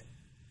it's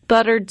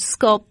buttered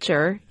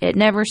sculpture. It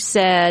never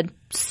said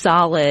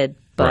solid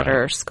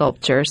butter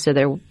sculpture,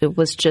 so it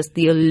was just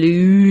the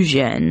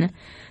illusion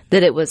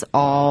that it was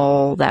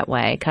all that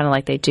way, kind of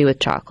like they do with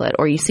chocolate.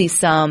 Or you see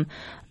some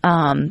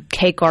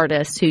cake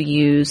artists who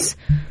use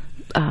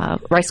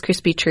Rice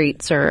Krispie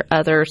treats or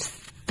other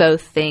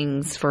faux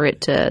things for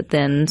it to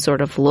then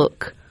sort of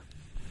look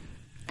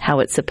how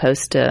it's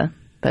supposed to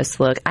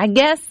look.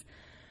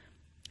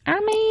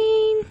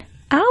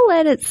 I'll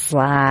let it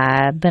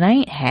slide, but I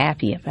ain't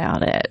happy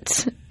about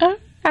it.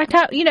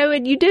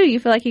 You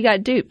feel like you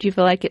got duped. You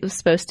feel like it was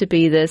supposed to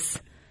be this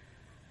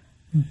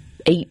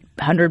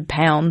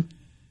 800-pound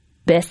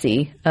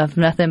Bessie of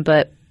nothing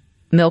but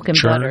milk and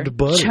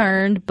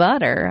churned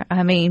butter.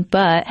 I mean,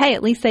 but hey,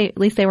 at least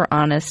they were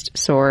honest,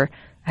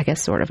 I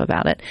guess sort of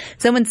about it.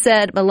 Someone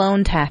said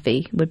Malone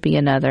taffy would be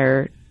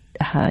another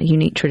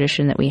unique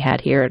tradition that we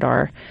had here at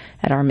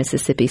our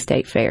Mississippi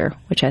State Fair,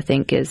 which I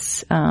think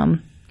is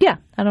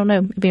I don't know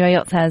if anybody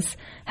else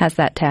has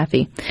that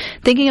taffy.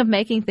 Thinking of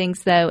making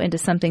things though into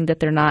something that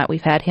they're not.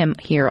 We've had him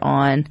here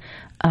on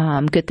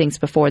Good Things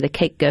before, the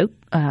cake goat,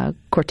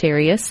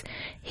 Horticulturist.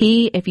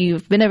 If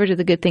you've been over to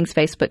the Good Things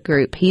Facebook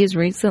group, he has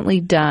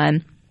recently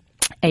done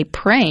a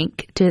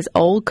prank to his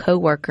old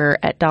coworker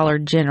at Dollar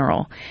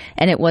General,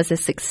 and it was a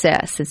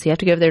success. And so you have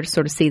to go over there to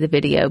sort of see the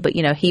video. But,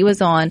 he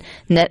was on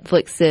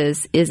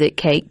Netflix's Is It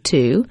Cake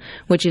 2,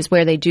 which is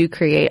where they do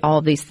create all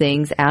of these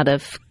things out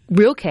of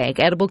real cake,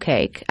 edible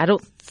cake. I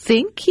don't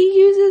think he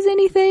uses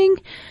anything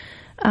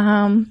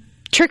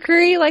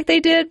trickery like they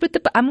did with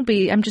I'm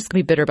just gonna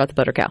be bitter about the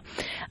butter cow.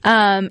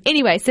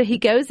 Anyway, so he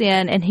goes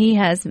in and he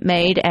has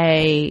made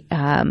a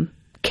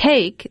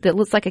cake that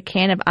looks like a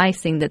can of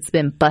icing that's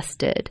been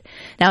busted.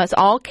 Now it's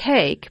all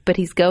cake, but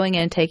he's going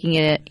in, taking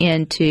it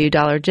into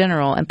Dollar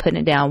General and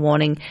putting it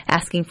down,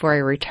 asking for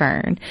a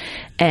return.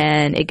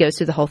 And it goes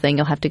through the whole thing.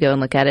 You'll have to go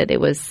and look at it. It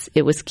was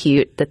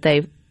cute that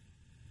they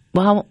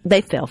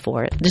fell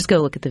for it. Just go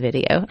look at the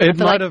video. It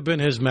might have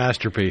been his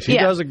masterpiece. He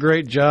does a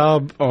great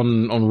job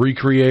on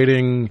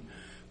recreating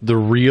the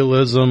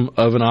realism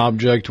of an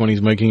object when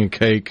he's making a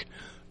cake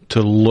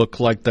to look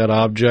like that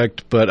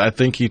object, but I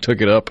think he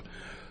took it up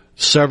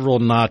several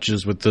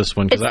notches with this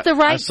one. It's the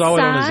right I saw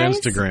it on his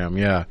Instagram,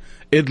 yeah.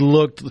 It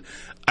looked...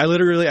 I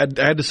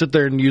had to sit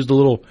there and use the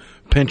little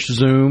pinch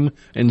zoom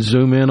and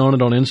zoom in on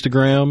it on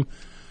Instagram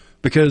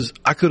because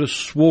I could have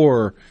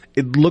swore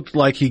it looked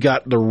like he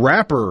got the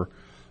wrapper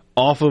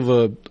off of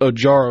a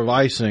jar of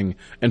icing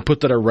and put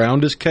that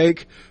around his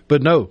cake.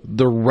 But no,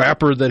 the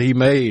wrapper that he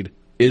made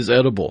is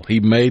edible. He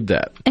made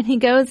that. And he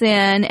goes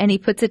in and he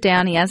puts it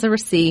down. He has a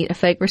receipt, a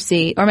fake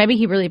receipt, or maybe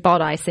he really bought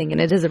icing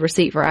and it is a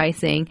receipt for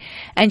icing.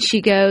 And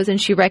she goes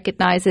and she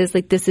recognizes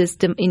this is,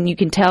 and you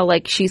can tell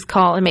she's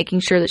calling,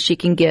 making sure that she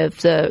can give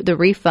the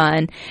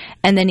refund.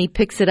 And then he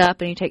picks it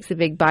up and he takes a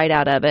big bite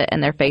out of it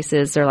and their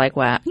faces are like,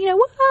 wow,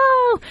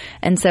 whoa.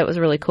 And so it was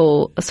a really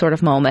cool sort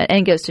of moment,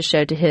 and goes to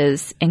show to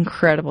his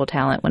incredible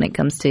talent when it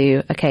comes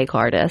to a cake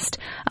artist.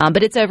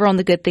 But it's over on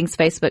the Good Things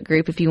Facebook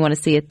group if you want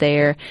to see it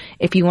there.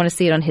 If you want to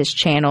see it on his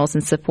channels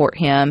and support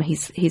him,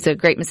 he's a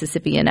great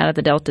Mississippian out of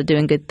the Delta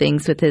doing good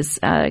things with his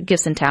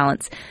gifts and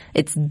talents.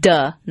 It's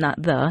not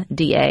the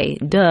DA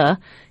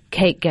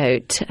Cake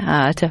Goat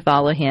to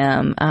follow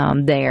him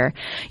there.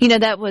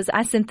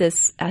 I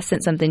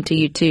sent something to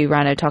you too,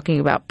 Rhino, talking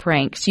about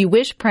pranks. You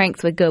wish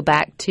pranks would go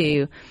back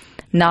to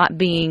not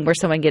being where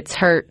someone gets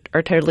hurt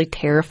or totally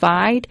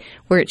terrified,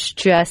 where it's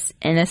just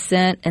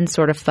innocent and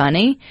sort of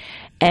funny.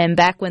 And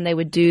back when they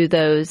would do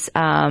those,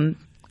 what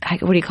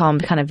do you call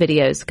them, kind of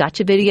videos,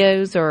 gotcha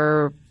videos,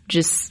 or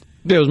just...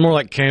 Yeah, it was more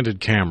like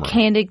candid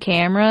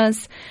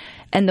cameras.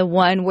 And the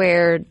one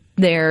where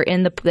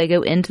they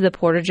go into the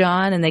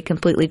Porta-John and they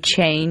completely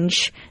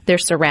change their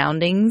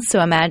surroundings.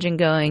 So imagine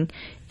going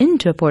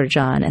into a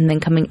Porta-John and then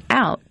coming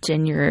out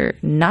and you're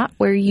not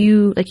where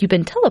you've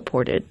been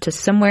teleported to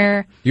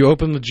somewhere. You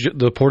open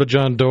the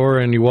Porta-John door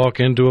and you walk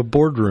into a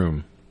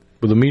boardroom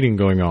with a meeting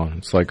going on.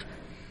 It's like,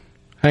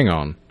 hang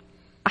on.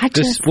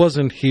 This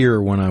wasn't here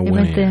when I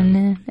went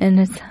in. And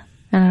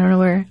I don't know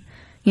where,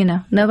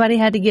 nobody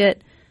had to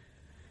get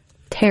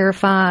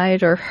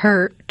terrified or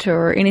hurt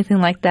or anything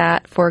like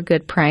that for a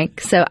good prank.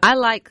 So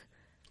I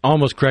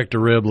almost cracked a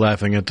rib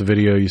laughing at the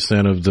video you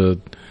sent of the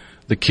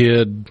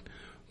kid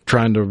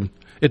trying to...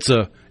 It's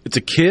a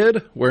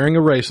kid wearing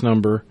a race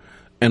number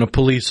and a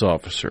police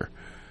officer.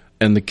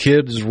 And the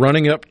kid is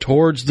running up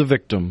towards the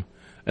victim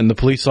and the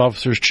police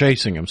officer's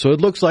chasing him. So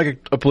it looks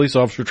like a police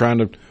officer trying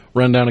to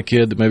run down a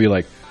kid that maybe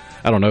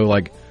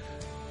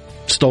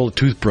stole a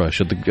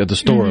toothbrush at the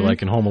store, mm-hmm.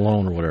 like in Home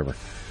Alone or whatever.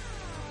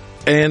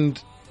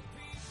 And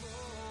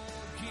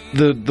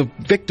the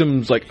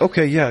victim's like,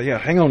 okay, yeah,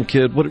 hang on,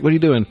 kid, what are you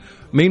doing?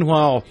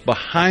 Meanwhile,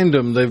 behind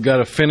them, they've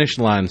got a finish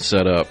line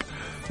set up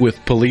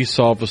with police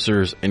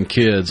officers and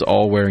kids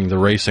all wearing the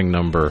racing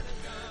number,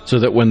 so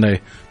that when the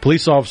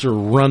police officer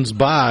runs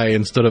by,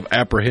 instead of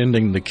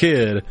apprehending the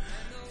kid,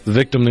 the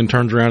victim then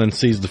turns around and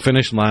sees the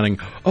finish line and,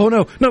 oh,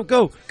 no,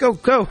 go.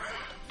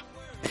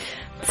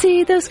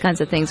 See, those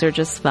kinds of things are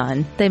just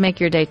fun. They make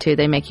your day, too.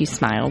 They make you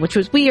smile, which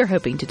was we are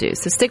hoping to do.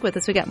 So stick with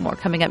us. We got more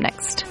coming up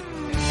next.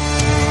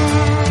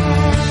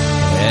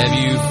 Have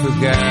you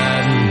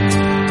forgotten?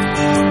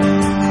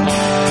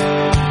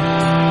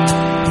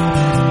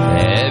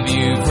 Have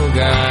you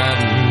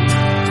forgotten?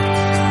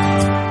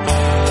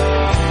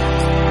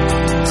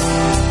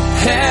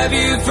 Have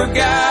you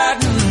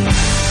forgotten?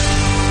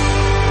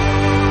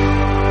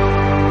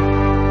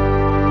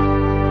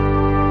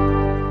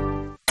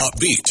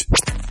 Upbeat,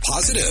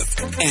 positive,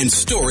 and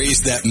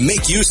stories that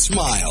make you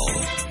smile.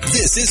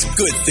 This is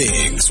Good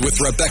Things with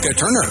Rebecca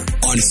Turner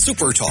on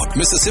Super Talk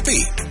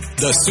Mississippi,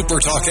 the Super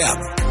Talk app,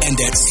 and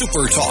at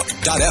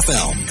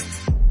supertalk.fm.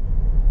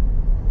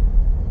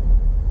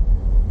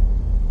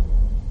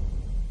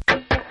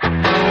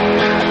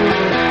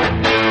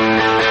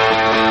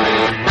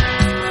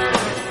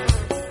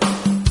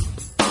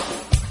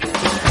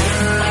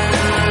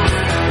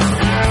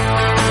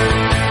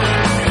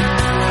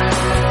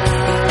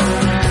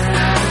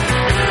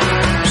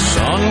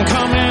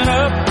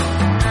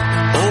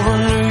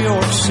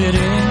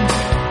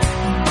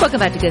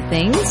 back to Good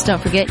Things. Don't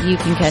forget you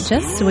can catch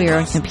us. We are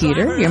on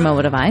computer, your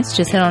mobile device.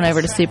 Just head on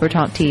over to Super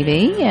Talk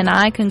TV. And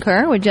I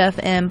concur with Jeff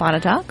M.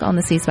 Botetock on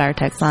the ceasefire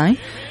text line,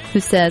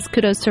 who says,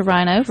 kudos to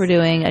Rhino for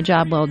doing a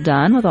job well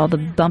done with all the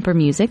bumper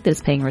music that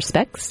is paying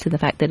respects to the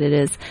fact that it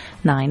is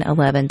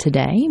 9/11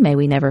 today. May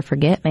we never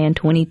forget, man,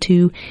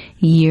 22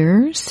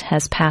 years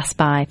has passed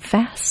by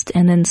fast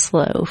and then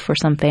slow for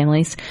some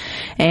families.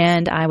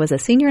 And I was a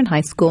senior in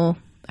high school.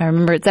 I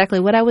remember exactly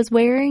what I was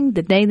wearing,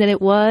 the day that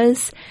it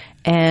was,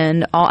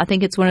 and I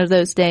think it's one of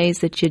those days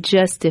that you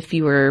just, if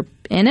you were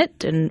in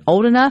it and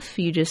old enough,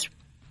 you just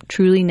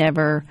truly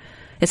never...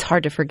 It's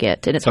hard to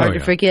forget, and it's hard to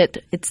forget.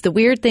 It's the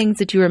weird things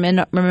that you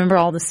remember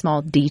all the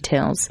small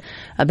details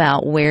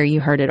about where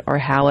you heard it or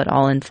how it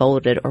all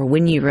unfolded or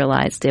when you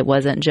realized it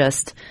wasn't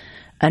just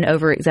an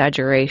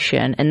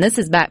over-exaggeration. And this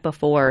is back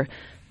before,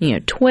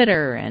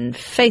 Twitter and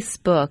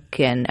Facebook.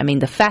 And, I mean,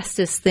 the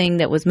fastest thing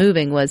that was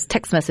moving was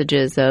text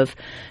messages of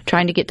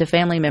trying to get to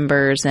family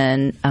members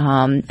and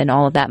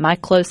all of that. My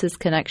closest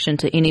connection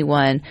to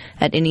anyone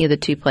at any of the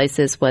two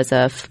places was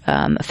a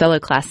fellow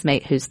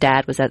classmate whose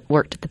dad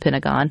worked at the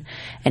Pentagon,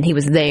 and he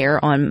was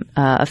there on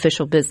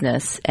official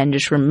business, and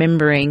just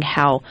remembering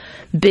how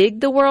big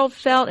the world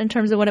felt in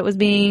terms of when it was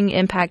being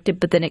impacted,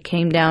 but then it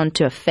came down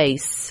to a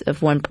face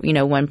of one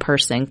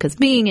person. Because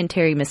being in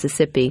Terry,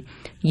 Mississippi,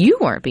 you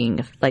weren't being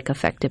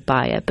affected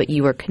by it, but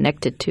you were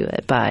connected to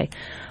it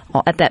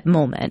at that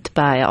moment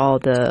by all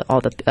the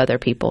other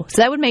people.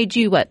 So that would have made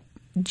you what,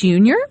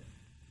 junior?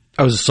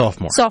 I was a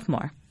sophomore.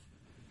 Sophomore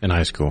in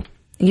high school.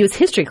 You was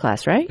history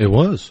class, right? It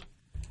was.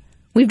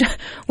 We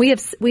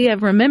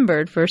have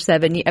remembered for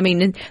 7 years. I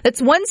mean,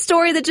 that's one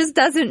story that just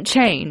doesn't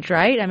change,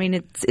 right? I mean,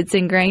 it's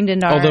ingrained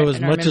in our. Although as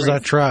much as I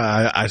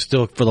try, I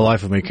still, for the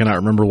life of me, cannot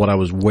remember what I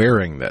was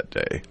wearing that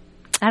day.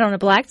 I had on a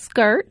black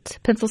skirt,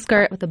 pencil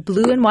skirt with a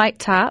blue and white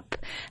top,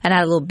 and I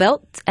had a little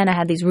belt, and I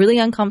had these really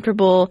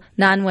uncomfortable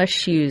non-West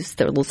shoes,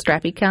 the little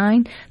strappy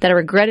kind, that I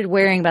regretted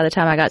wearing by the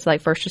time I got to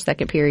first or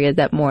second period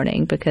that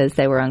morning because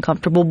they were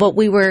uncomfortable. But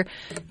we were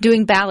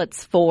doing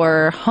ballots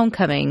for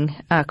homecoming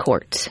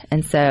court,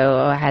 and so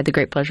I had the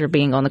great pleasure of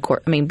being on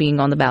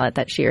the ballot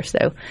that year.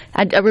 So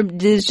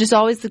there's just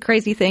always the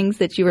crazy things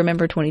that you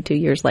remember 22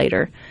 years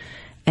later.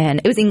 And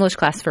it was English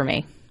class for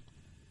me.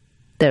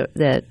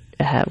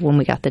 When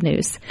we got the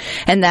news,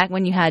 and that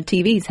when you had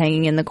TVs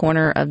hanging in the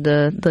corner of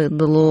the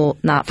little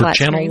not flat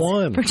Channel screens.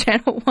 1 For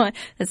Channel 1,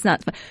 it's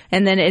not,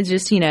 and then it's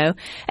just and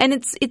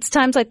it's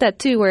times like that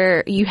too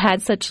where you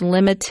had such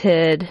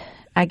limited,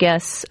 I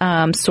guess,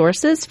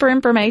 sources for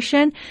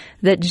information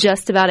that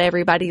just about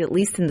everybody, at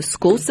least in the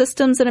school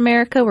systems in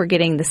America, were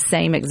getting the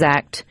same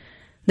exact.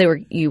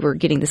 You were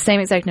getting the same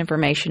exact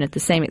information at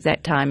the same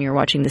exact time. You were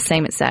watching the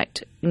same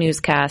exact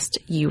newscast.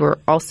 You were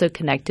also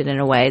connected in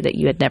a way that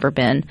you had never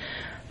been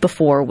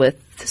before with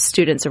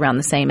students around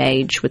the same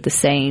age with the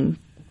same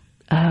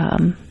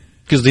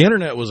because the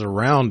internet was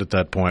around at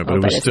that point, but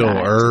it was still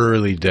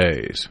early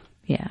days.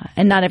 Yeah,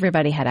 and not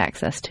everybody had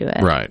access to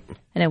it. Right.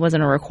 And it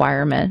wasn't a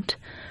requirement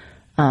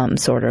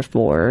sort of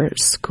for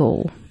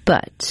school.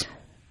 But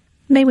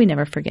may we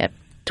never forget,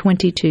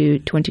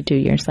 22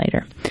 years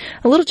later.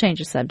 A little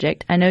change of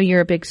subject. I know you're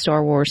a big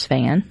Star Wars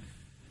fan.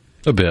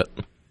 A bit.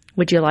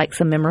 Would you like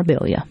some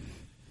memorabilia?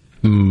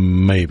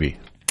 Maybe.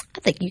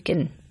 I think you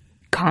can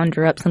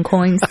conjure up some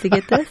coins to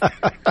get this.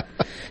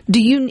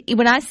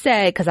 When I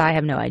say, because I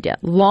have no idea,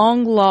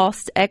 long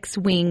lost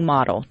X-Wing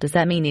model, does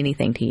that mean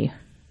anything to you?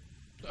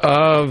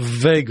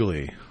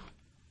 Vaguely.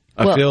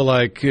 I feel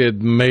like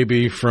it may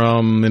be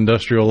from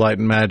Industrial Light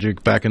and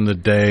Magic back in the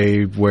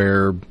day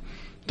where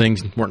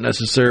things weren't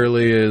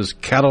necessarily as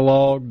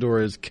cataloged or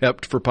as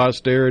kept for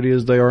posterity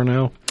as they are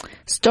now.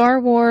 Star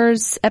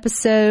Wars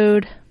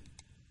episode,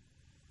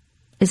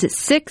 is it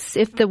 6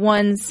 if the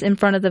one's in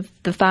front of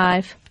the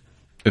 5?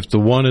 If the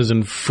one is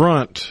in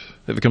front,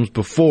 if it comes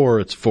before,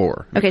 it's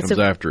 4. If it comes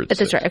after, it's 6.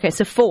 That's right. Okay,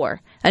 so 4,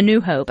 A New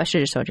Hope, I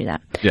should have told you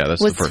that. Yeah,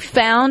 that's the first one. Was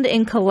found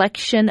in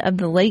collection of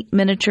the late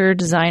miniature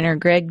designer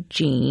Greg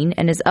Jean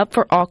and is up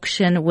for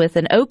auction with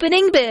an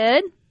opening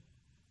bid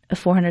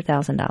of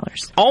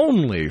 $400,000.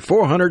 Only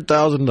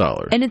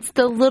 $400,000. And it's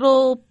the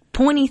little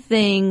pointy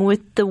thing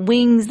with the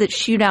wings that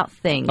shoot out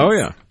things. Oh,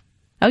 yeah.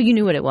 Oh, you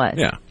knew what it was?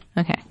 Yeah.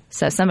 Okay,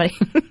 so somebody...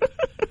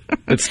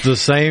 It's the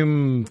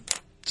same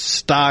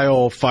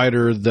style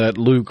fighter that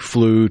Luke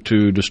flew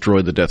to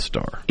destroy the Death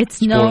Star.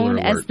 It's known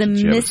as the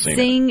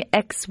missing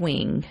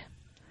X-Wing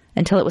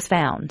until it was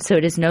found. So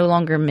it is no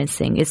longer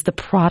missing. It's the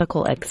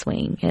prodigal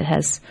X-Wing. It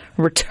has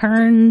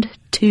returned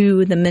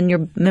to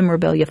the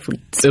memorabilia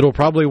fleet. It'll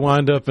probably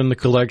wind up in the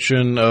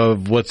collection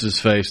of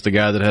what's-his-face, the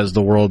guy that has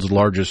the world's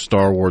largest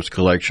Star Wars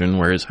collection,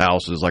 where his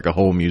house is like a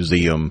whole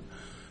museum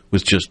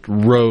with just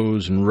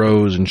rows and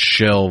rows and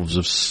shelves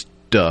of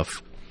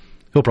stuff.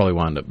 He'll probably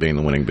wind up being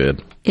the winning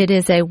bid. It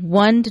is a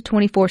 1 to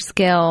 24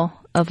 scale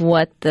of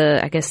what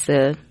it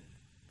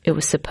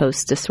was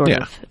supposed to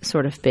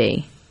sort of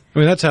be. I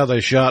mean, that's how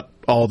they shot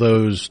all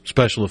those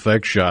special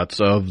effects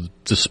shots of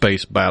the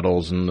space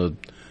battles and the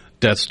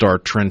Death Star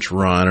trench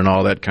run and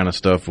all that kind of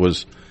stuff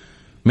was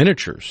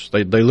miniatures.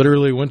 They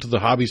literally went to the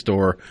hobby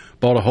store,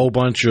 bought a whole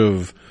bunch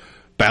of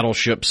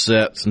battleship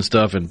sets and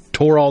stuff, and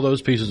tore all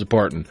those pieces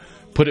apart and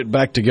put it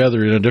back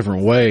together in a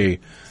different way.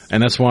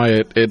 And that's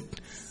why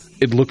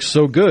it looks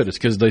so good. It's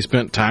because they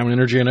spent time and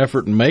energy and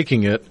effort in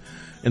making it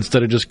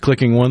instead of just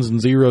clicking ones and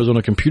zeros on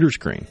a computer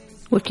screen.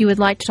 If you would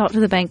like to talk to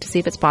the bank to see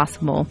if it's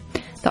possible,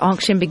 the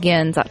auction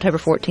begins October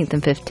 14th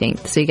and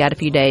 15th. So you got a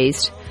few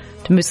days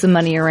to move some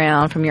money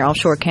around from your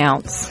offshore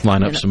accounts.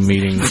 Line up some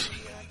meetings.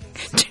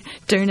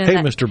 Hey,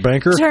 Mr.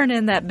 Banker. Turn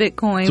in that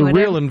Bitcoin. It's a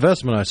real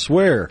investment, I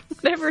swear.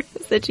 Whatever it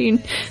is that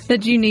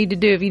you need to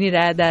do if you need to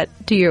add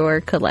that to your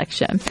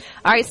collection.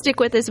 All right, stick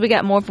with us. We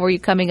got more for you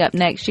coming up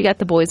next. You got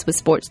the boys with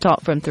Sports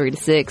Talk from 3 to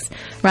 6.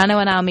 Rhino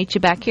and I will meet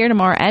you back here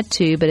tomorrow at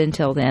 2. But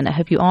until then, I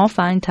hope you all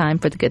find time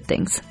for the good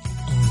things.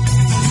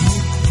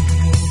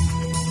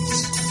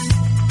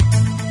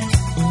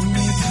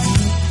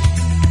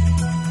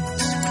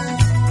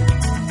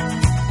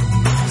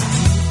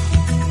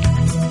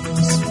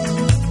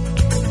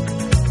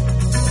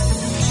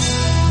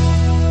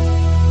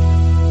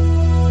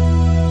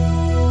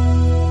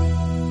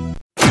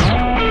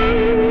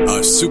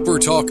 Super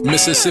Talk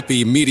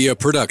Mississippi Media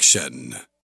Production.